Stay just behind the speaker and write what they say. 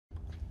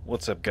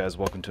What's up, guys?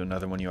 Welcome to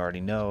another one. You already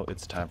know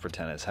it's time for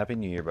tennis. Happy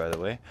New Year, by the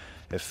way,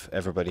 if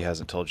everybody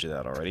hasn't told you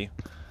that already.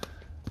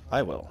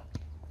 I will.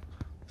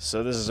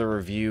 So this is a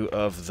review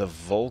of the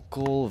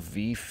Volkl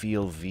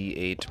V-Feel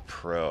V8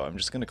 Pro. I'm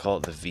just going to call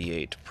it the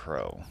V8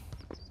 Pro.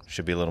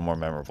 Should be a little more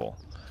memorable.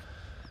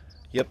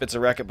 Yep, it's a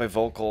racket by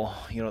Volkl.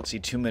 You don't see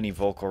too many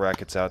Volkl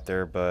rackets out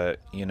there, but,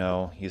 you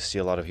know, you see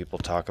a lot of people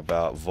talk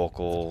about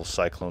Volkl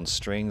Cyclone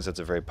strings. That's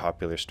a very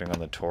popular string on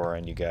the tour,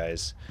 and you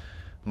guys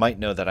might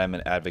know that I'm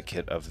an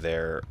advocate of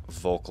their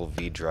Volkl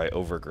V-Dry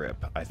overgrip.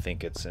 I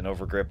think it's an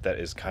overgrip that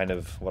is kind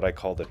of what I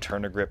call the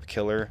turner grip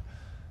killer.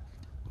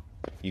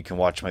 You can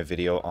watch my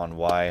video on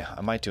why.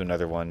 I might do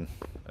another one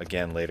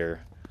again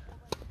later,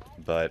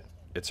 but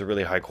it's a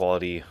really high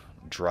quality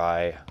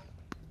dry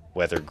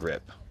weather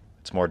grip.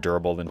 It's more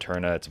durable than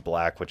Turna. It's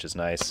black, which is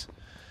nice,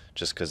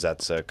 just because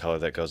that's a color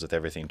that goes with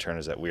everything.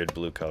 Turna's that weird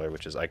blue color,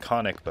 which is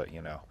iconic, but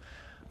you know,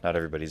 not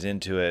everybody's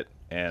into it.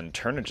 And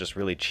Turna just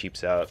really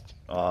cheaps out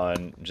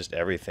on just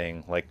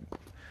everything. Like,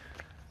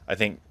 I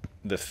think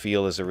the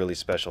feel is a really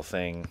special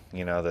thing,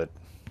 you know, that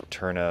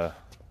Turna,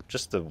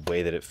 just the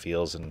way that it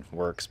feels and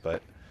works,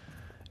 but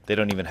they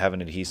don't even have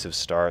an adhesive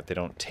start. They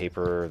don't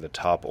taper the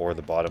top or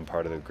the bottom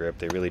part of the grip.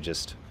 They really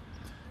just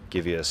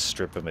give you a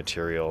strip of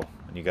material,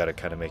 and you got to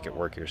kind of make it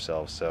work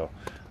yourself. So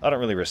I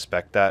don't really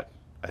respect that.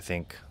 I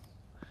think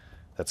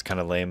that's kind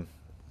of lame.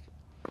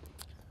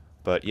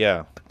 But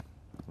yeah,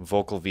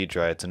 Volkl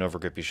V-Dry, it's an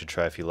overgrip you should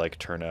try if you like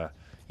Turna.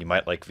 You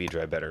might like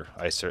V-Dry better.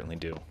 I certainly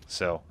do.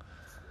 So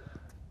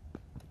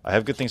I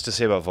have good things to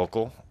say about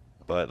Volkl,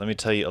 but let me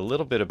tell you a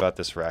little bit about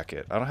this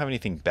racket. I don't have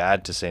anything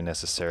bad to say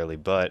necessarily,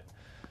 but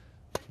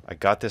I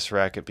got this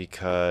racket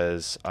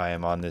because I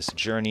am on this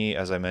journey,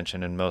 as I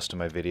mentioned in most of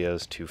my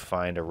videos, to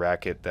find a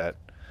racket that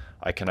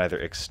I can either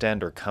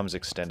extend or comes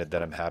extended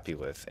that I'm happy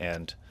with.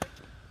 And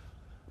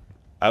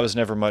I was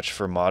never much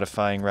for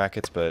modifying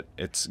rackets, but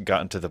it's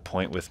gotten to the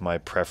point with my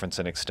preference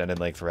in extended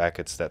length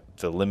rackets that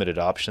the limited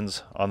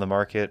options on the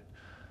market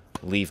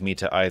leave me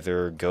to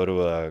either go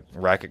to a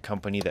racket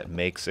company that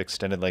makes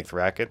extended length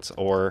rackets,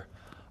 or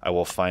I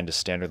will find a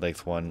standard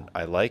length one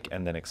I like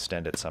and then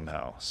extend it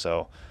somehow.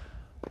 So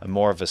I'm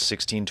more of a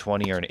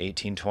 1620 or an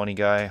 1820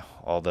 guy.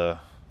 All the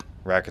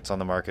rackets on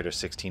the market are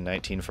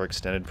 1619 for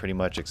extended pretty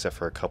much, except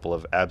for a couple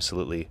of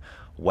absolutely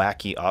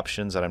wacky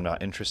options that I'm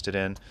not interested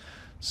in.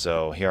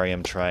 So here I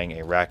am trying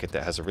a racket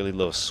that has a really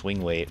low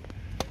swing weight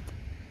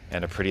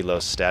and a pretty low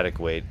static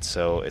weight.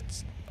 So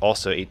it's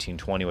also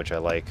 1820, which I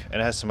like,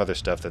 and it has some other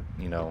stuff that,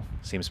 you know,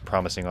 seems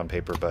promising on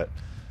paper, but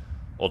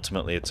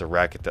ultimately it's a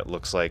racket that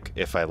looks like,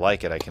 if I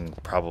like it, I can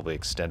probably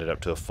extend it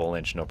up to a full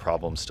inch, no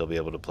problem, still be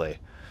able to play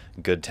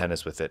good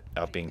tennis with it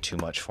without being too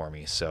much for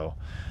me. So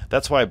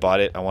that's why I bought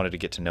it. I wanted to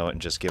get to know it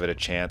and just give it a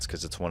chance,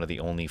 because it's one of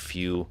the only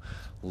few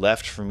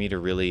left for me to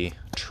really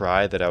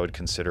try that I would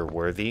consider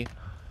worthy.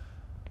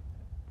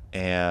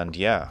 And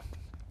yeah,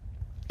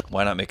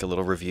 why not make a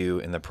little review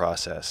in the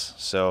process?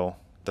 So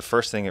the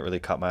first thing that really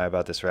caught my eye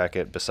about this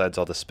racket, besides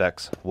all the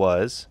specs,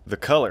 was the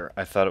color.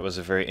 I thought it was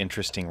a very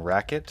interesting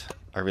racket.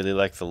 I really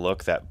like the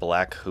look, that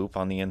black hoop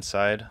on the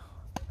inside.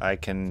 I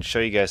can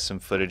show you guys some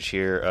footage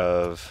here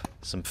of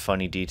some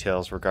funny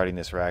details regarding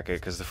this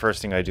racket, because the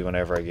first thing I do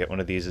whenever I get one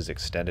of these is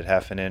extend it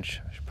half an inch.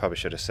 I probably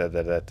should have said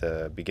that at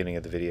the beginning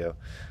of the video.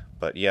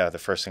 But yeah, the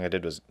first thing I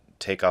did was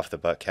take off the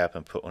butt cap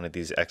and put one of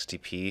these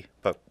XTP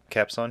butt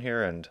caps on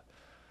here, and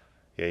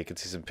yeah, you can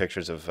see some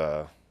pictures of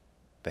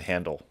the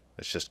handle.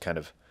 It's just kind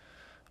of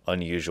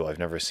unusual. I've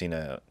never seen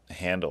a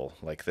handle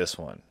like this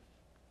one.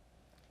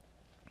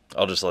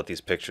 I'll just let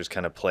these pictures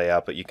kind of play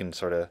out, but you can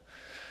sort of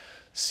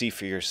see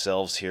for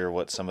yourselves here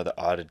what some of the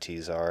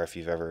oddities are. If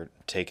you've ever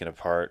taken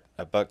apart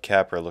a butt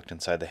cap or looked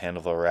inside the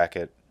handle of a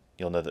racket,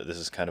 you'll know that this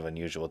is kind of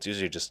unusual. It's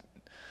usually just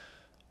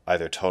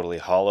either totally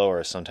hollow,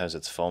 or sometimes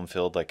it's foam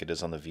filled like it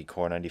is on the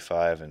VCORE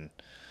 95 and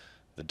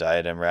the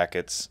Diadem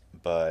rackets,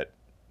 but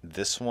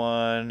this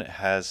one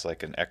has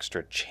like an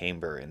extra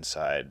chamber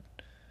inside,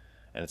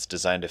 and it's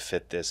designed to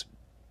fit this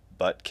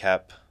butt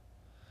cap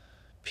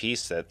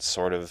piece that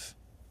sort of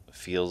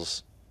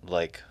feels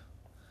like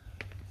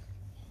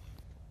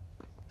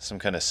some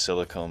kind of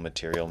silicone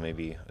material.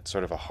 Maybe it's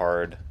sort of a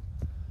hard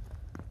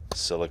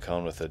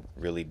silicone with a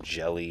really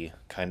jelly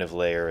kind of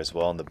layer as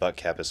well, and the butt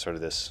cap is sort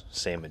of this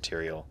same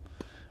material.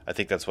 I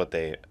think that's what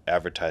they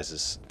advertise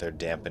as their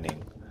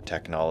dampening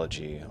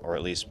technology, or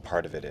at least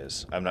part of it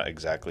is. I'm not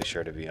exactly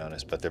sure, to be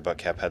honest, but their butt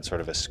cap had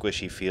sort of a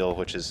squishy feel,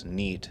 which is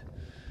neat.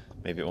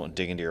 Maybe it won't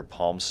dig into your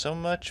palms so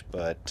much,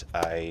 but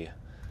I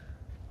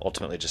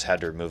ultimately just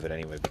had to remove it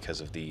anyway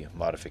because of the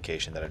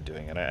modification that I'm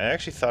doing. And I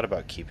actually thought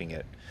about keeping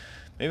it.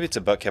 Maybe it's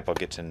a butt cap I'll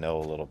get to know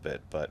a little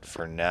bit, but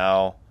for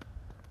now,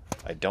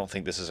 I don't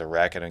think this is a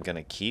racket I'm going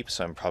to keep,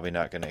 so I'm probably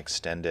not going to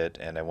extend it,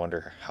 and I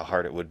wonder how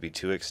hard it would be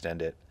to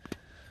extend it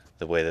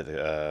the way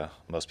that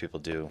most people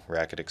do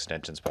racket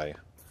extensions, by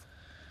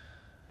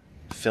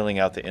filling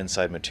out the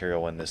inside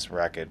material, when this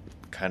racket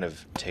kind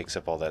of takes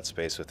up all that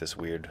space with this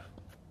weird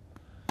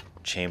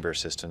chamber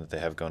system that they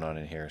have going on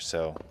in here.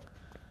 So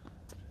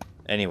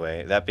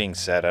Anyway, that being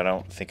said, I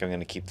don't think I'm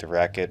going to keep the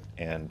racket,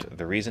 and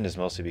the reason is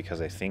mostly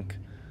because I think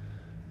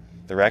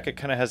the racket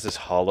kind of has this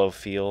hollow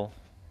feel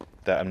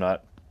that I'm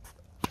not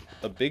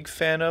a big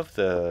fan of.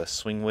 The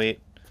swing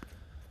weight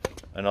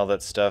and all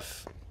that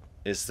stuff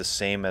is the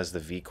same as the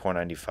VCORE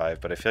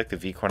 95, but I feel like the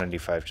VCORE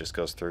 95 just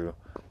goes through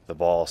the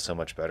ball so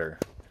much better.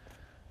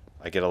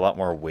 I get a lot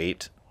more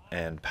weight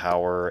and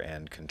power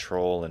and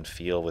control and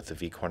feel with the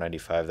VCORE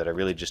 95 that I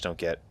really just don't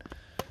get.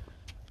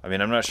 I mean,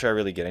 I'm not sure I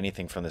really get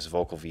anything from this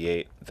Volkl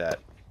V8 that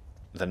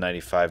the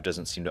 95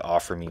 doesn't seem to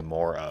offer me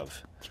more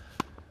of.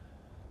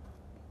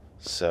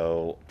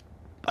 So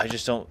I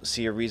just don't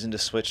see a reason to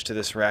switch to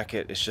this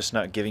racket. It's just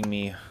not giving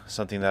me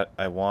something that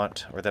I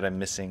want or that I'm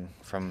missing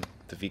from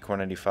the VCORE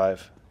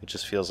 95. It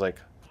just feels like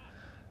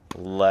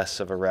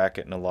less of a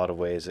racket in a lot of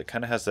ways. It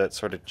kind of has that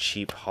sort of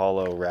cheap,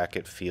 hollow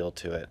racket feel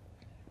to it.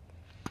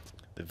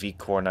 The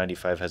VCORE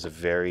 95 has a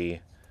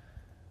very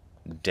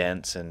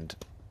dense and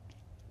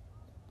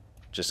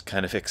just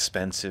kind of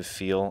expensive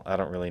feel. I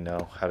don't really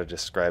know how to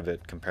describe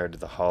it compared to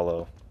the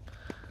hollow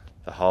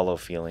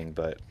feeling,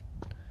 but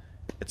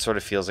it sort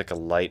of feels like a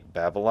light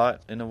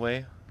Babolat in a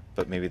way,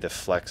 but maybe the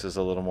flex is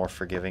a little more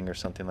forgiving or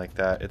something like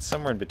that. It's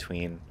somewhere in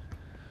between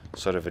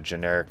sort of a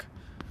generic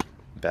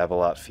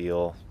Babolat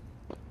feel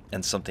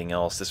and something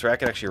else. This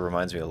racket actually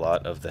reminds me a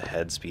lot of the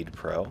Headspeed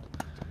Pro,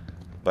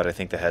 but I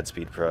think the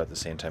Headspeed Pro at the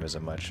same time is a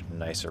much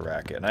nicer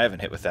racket, and I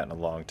haven't hit with that in a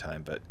long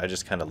time, but I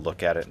just kind of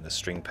look at it in the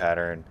string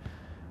pattern.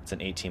 It's an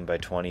 18 by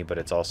 20, but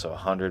it's also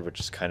 100, which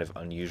is kind of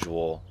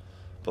unusual,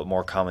 but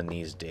more common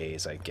these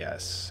days, I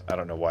guess. I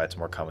don't know why it's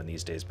more common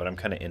these days, but I'm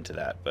kind of into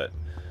that. But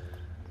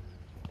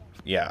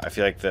yeah, I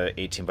feel like the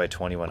 18 by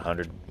 20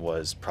 100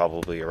 was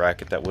probably a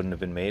racket that wouldn't have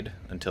been made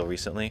until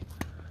recently.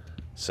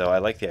 So I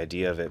like the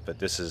idea of it, but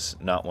this is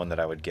not one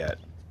that I would get.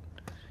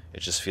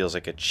 It just feels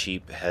like a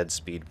cheap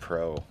Headspeed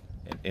Pro.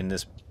 In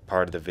this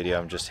part of the video,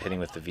 I'm just hitting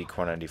with the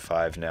VCORE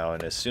 95 now,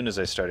 and as soon as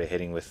I started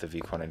hitting with the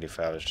VCORE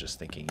 95, I was just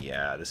thinking,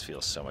 yeah, this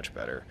feels so much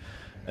better.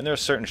 And there are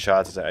certain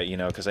shots that, you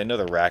know, because I know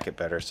the racket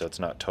better, so it's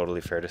not totally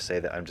fair to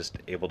say that I'm just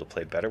able to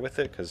play better with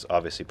it, because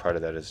obviously part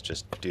of that is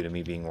just due to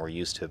me being more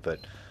used to it, but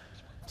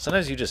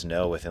sometimes you just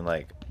know within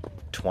like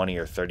 20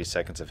 or 30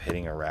 seconds of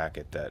hitting a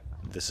racket that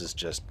this is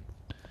just,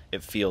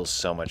 it feels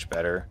so much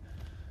better,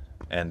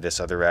 and this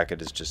other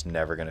racket is just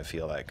never going to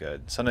feel that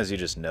good. Sometimes you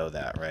just know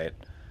that, right?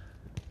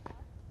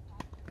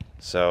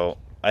 So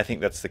I think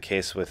that's the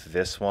case with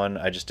this one.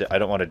 I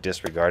don't want to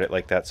disregard it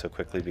like that so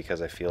quickly, because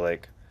I feel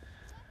like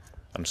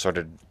I'm sort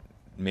of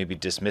maybe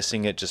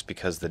dismissing it just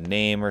because the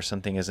name or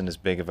something isn't as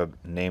big of a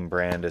name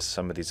brand as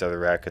some of these other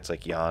rackets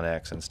like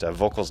Yonex and stuff.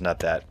 Volkl's not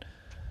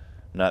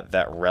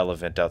that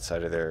relevant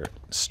outside of their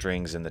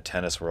strings in the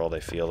tennis world.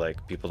 I feel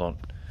like people don't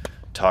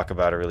talk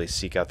about or really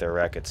seek out their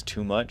rackets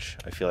too much.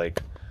 I feel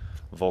like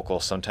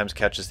Volkl sometimes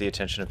catches the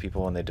attention of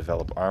people when they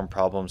develop arm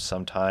problems.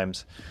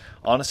 Sometimes,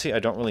 honestly, I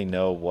don't really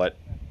know what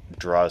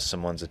draws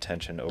someone's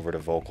attention over to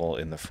Volkl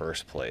in the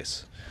first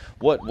place.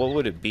 What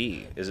would it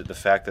be? Is it the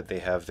fact that they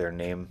have their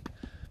name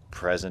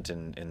present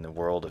in the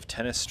world of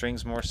tennis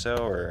strings more so,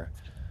 or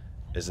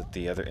is it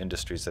the other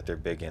industries that they're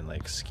big in,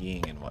 like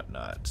skiing and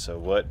whatnot? So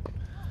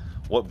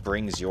what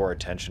brings your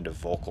attention to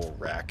Volkl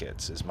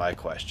rackets is my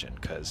question,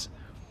 because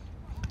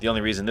the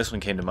only reason this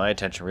one came to my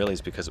attention really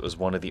is because it was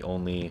one of the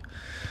only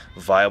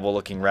viable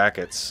looking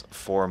rackets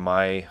for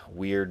my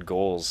weird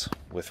goals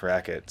with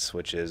rackets,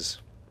 which is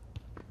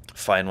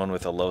find one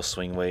with a low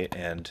swing weight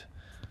and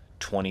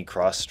 20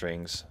 cross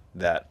strings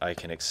that I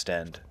can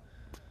extend.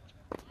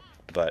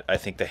 But I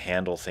think the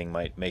handle thing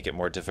might make it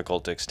more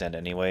difficult to extend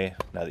anyway,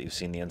 now that you've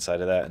seen the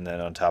inside of that. And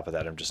then on top of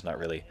that, I'm just not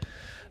really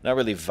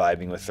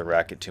vibing with the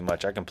racket too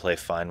much. I can play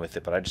fine with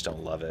it, but I just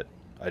don't love it.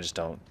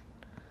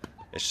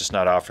 It's just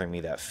not offering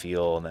me that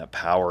feel and that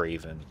power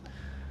even.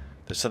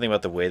 There's something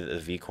about the way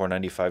that the VCORE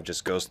 95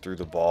 just goes through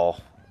the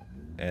ball,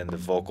 and the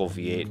Volkl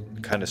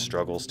V8 kind of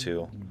struggles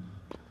too.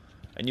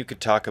 And you could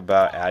talk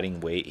about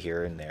adding weight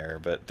here and there,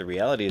 but the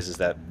reality is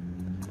that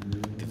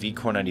the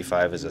VCORE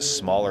 95 is a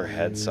smaller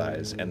head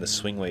size, and the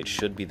swing weight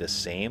should be the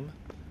same,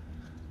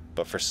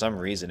 but for some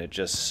reason it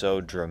just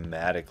so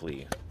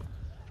dramatically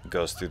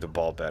goes through the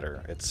ball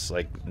better. It's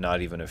like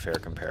not even a fair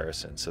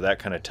comparison. So that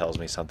kind of tells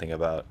me something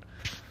about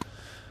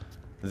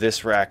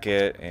this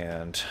racket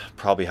and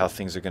probably how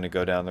things are going to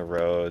go down the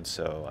road.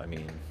 So I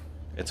mean,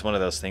 it's one of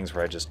those things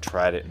where I just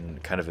tried it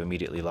and kind of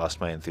immediately lost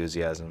my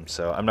enthusiasm.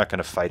 So I'm not going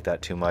to fight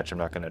that too much. I'm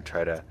not going to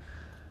try to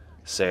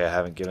say I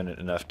haven't given it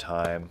enough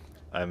time.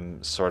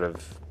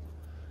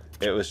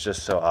 It was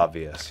just so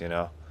obvious, you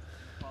know.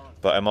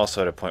 But I'm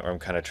also at a point where I'm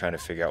kind of trying to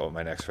figure out what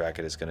my next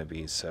racket is going to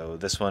be. So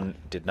this one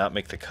did not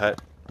make the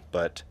cut,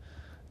 but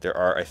there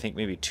are, I think,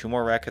 maybe 2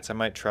 more rackets I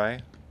might try,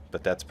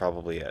 but that's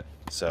probably it.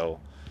 So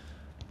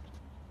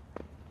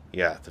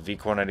yeah, the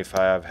VCORE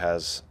 95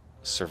 has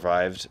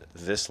survived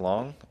this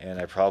long, and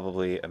I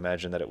probably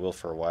imagine that it will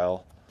for a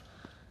while.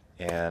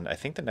 And I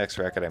think the next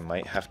racket I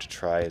might have to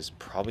try is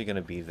probably going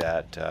to be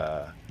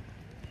that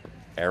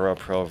Aero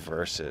Pro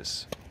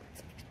Versus.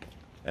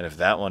 And if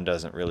that one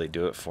doesn't really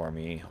do it for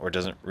me, or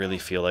doesn't really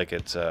feel like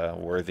it's a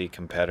worthy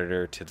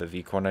competitor to the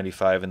VCORE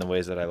 95 in the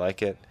ways that I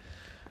like it,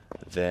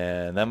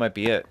 then that might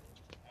be it.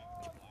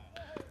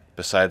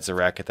 Besides the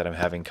racket that I'm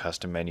having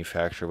custom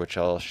manufactured, which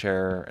I'll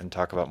share and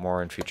talk about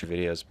more in future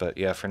videos. But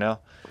yeah, for now,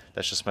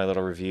 that's just my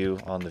little review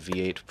on the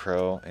V8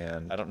 Pro,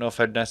 and I don't know if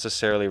I'd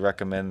necessarily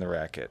recommend the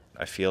Racket.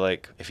 I feel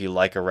like if you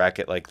like a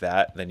racket like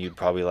that, then you'd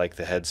probably like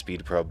the Head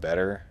Speed Pro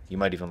better. You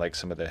might even like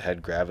some of the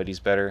head gravities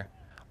better.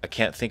 I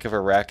can't think of a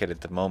racket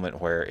at the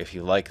moment where if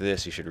you like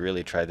this, you should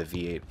really try the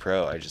V8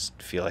 Pro. I just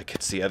feel like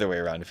it's the other way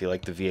around. If you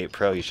like the V8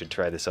 Pro, you should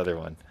try this other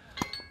one.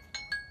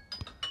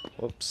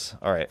 Whoops.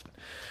 All right.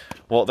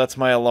 Well, that's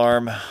my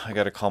alarm. I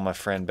got to call my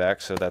friend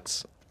back, so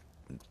that's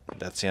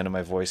the end of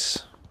my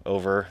voice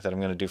over that I'm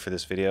going to do for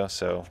this video.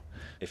 So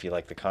if you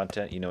like the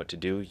content, you know what to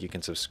do. You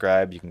can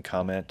subscribe, you can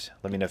comment.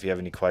 Let me know if you have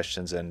any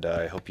questions, and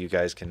I hope you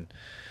guys can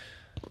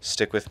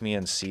stick with me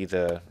and see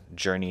the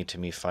journey to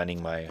me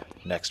finding my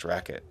next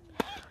racket.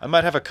 I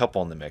might have a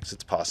couple in the mix.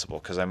 It's possible,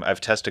 because I've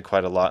tested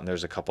quite a lot, and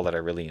there's a couple that I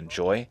really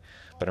enjoy,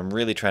 but I'm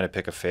really trying to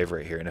pick a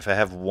favorite here. And if I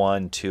have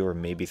 1, 2, or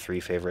maybe 3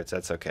 favorites,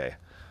 that's okay.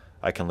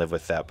 I can live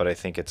with that, but I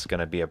think it's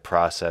going to be a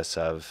process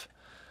of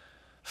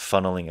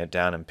funneling it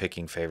down and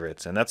picking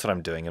favorites, and that's what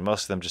I'm doing, and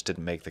most of them just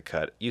didn't make the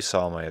cut. You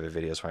saw my other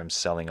videos where I'm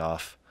selling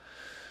off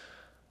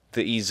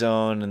the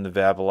E-Zone and the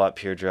Babolat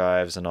Pure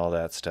Drives and all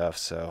that stuff.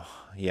 So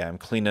yeah, I'm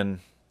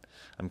cleaning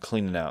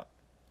out,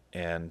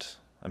 and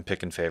I'm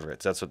picking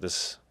favorites. That's what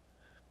this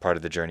part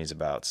of the journey's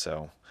about.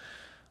 So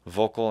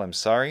Volkl, I'm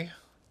sorry,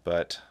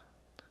 but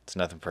it's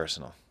nothing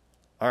personal.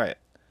 All right,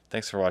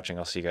 thanks for watching.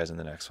 I'll see you guys in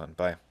the next one.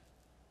 Bye.